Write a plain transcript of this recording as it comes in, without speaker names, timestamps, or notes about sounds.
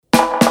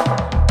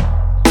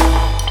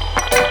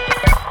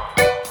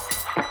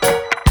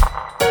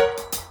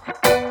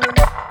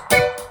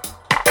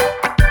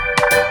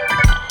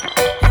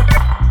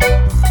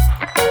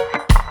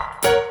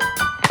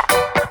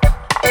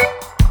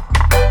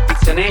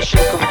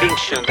ancient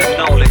conviction that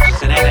knowledge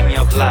is an enemy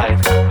of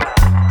life.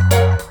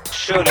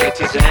 Surely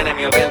it is an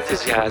enemy of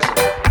enthusiasm,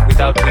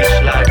 without which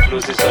life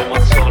loses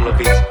almost all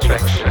of its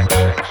attraction.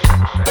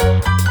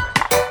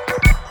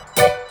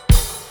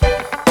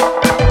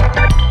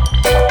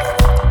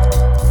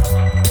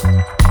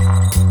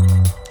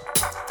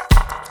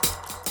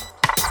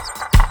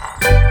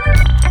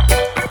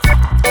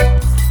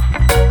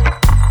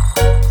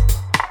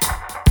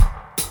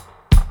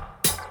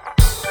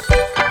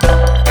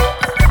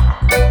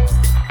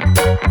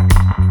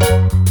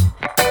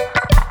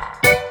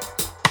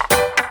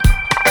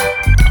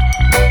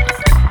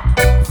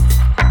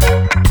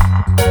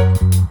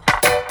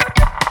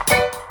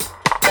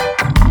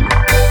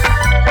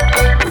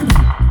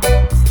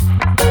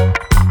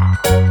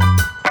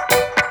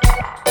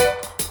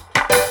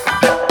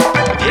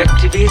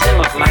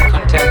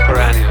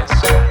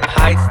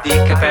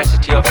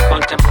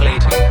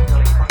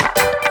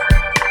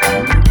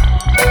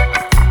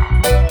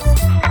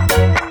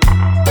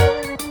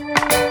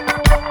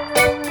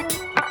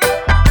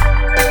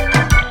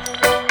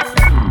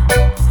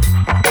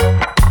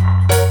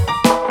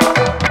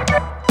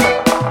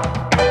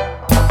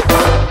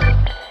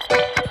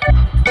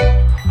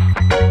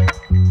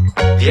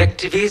 The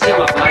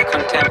activism of my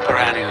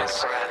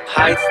contemporaneous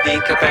hides the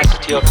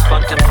incapacity of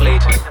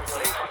contemplating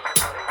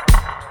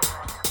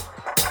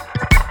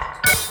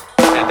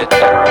and the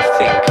terror of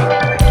thinking.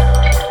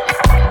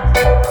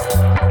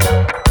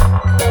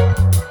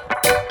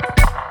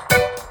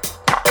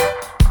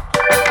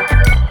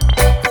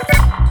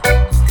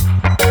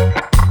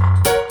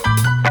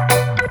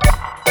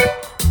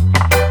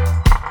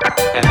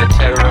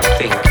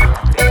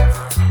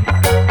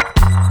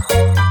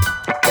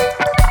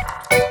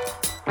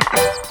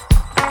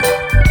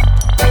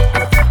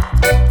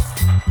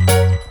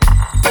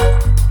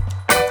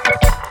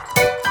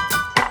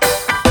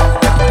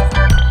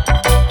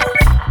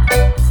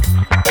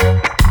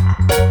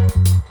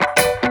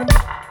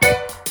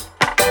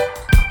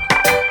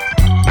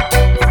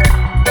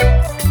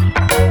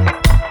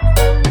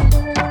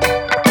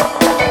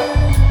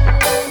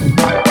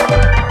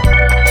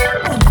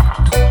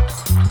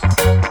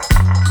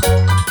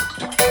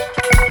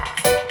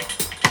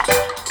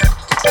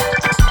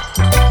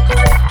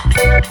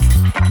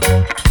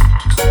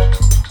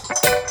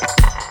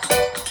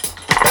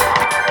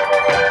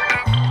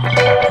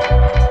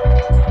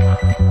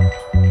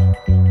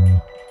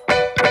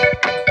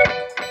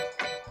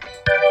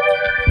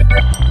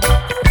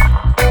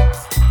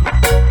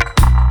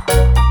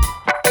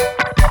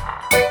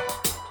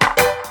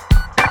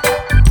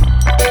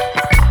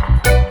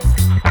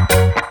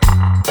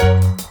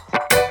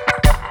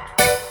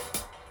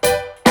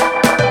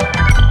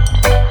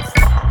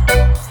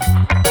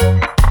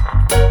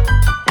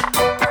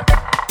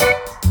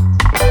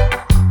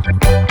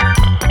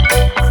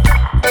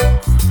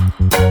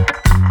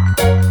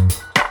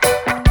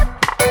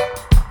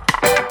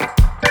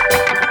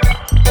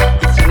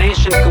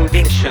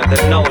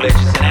 That knowledge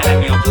is an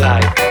enemy of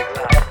life.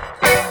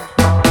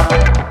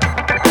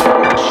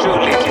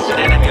 Surely it is an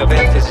enemy of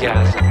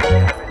enthusiasm,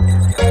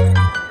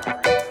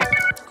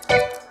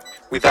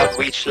 without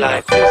which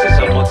life loses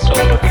almost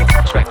all of its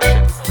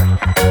attraction.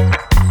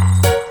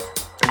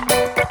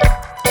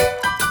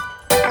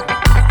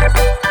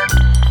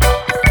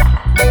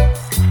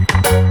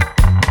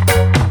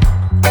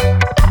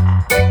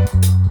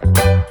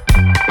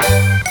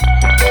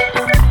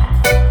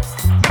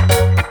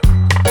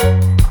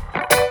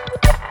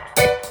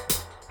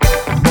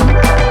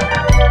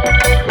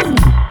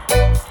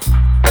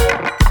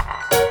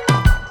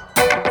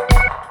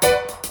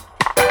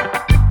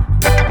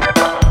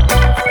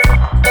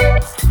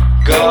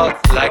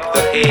 Like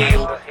the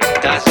hail,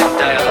 doesn't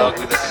dialogue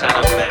with the Son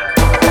of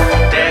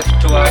Man. Deaf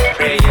to our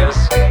prayers,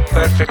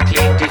 perfectly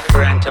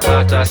indifferent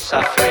about our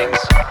sufferings,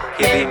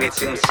 he limits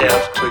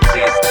himself to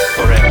exist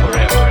forever,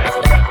 ever,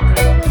 ever.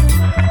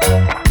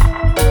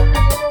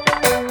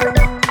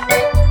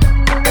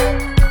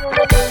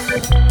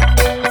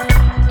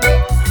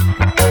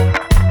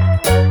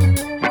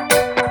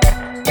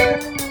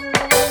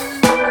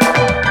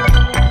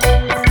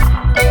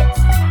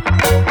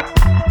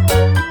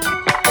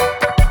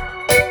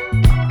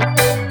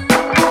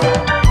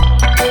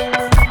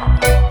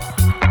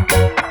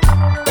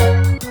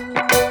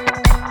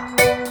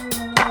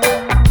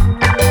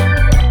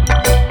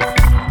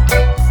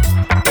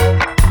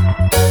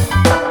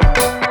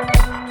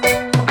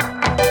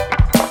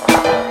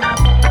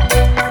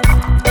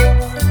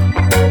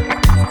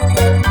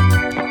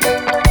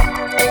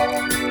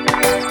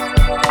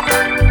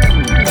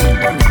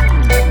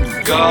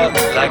 God,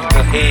 like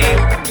the hail,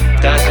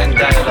 doesn't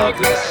dialogue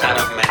with the Son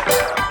of Man.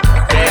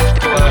 Deaf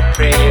to our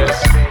prayers,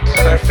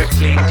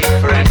 perfectly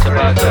indifferent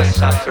about our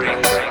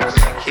sufferings,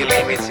 he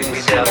limits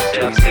himself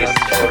to exist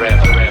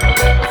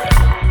forever.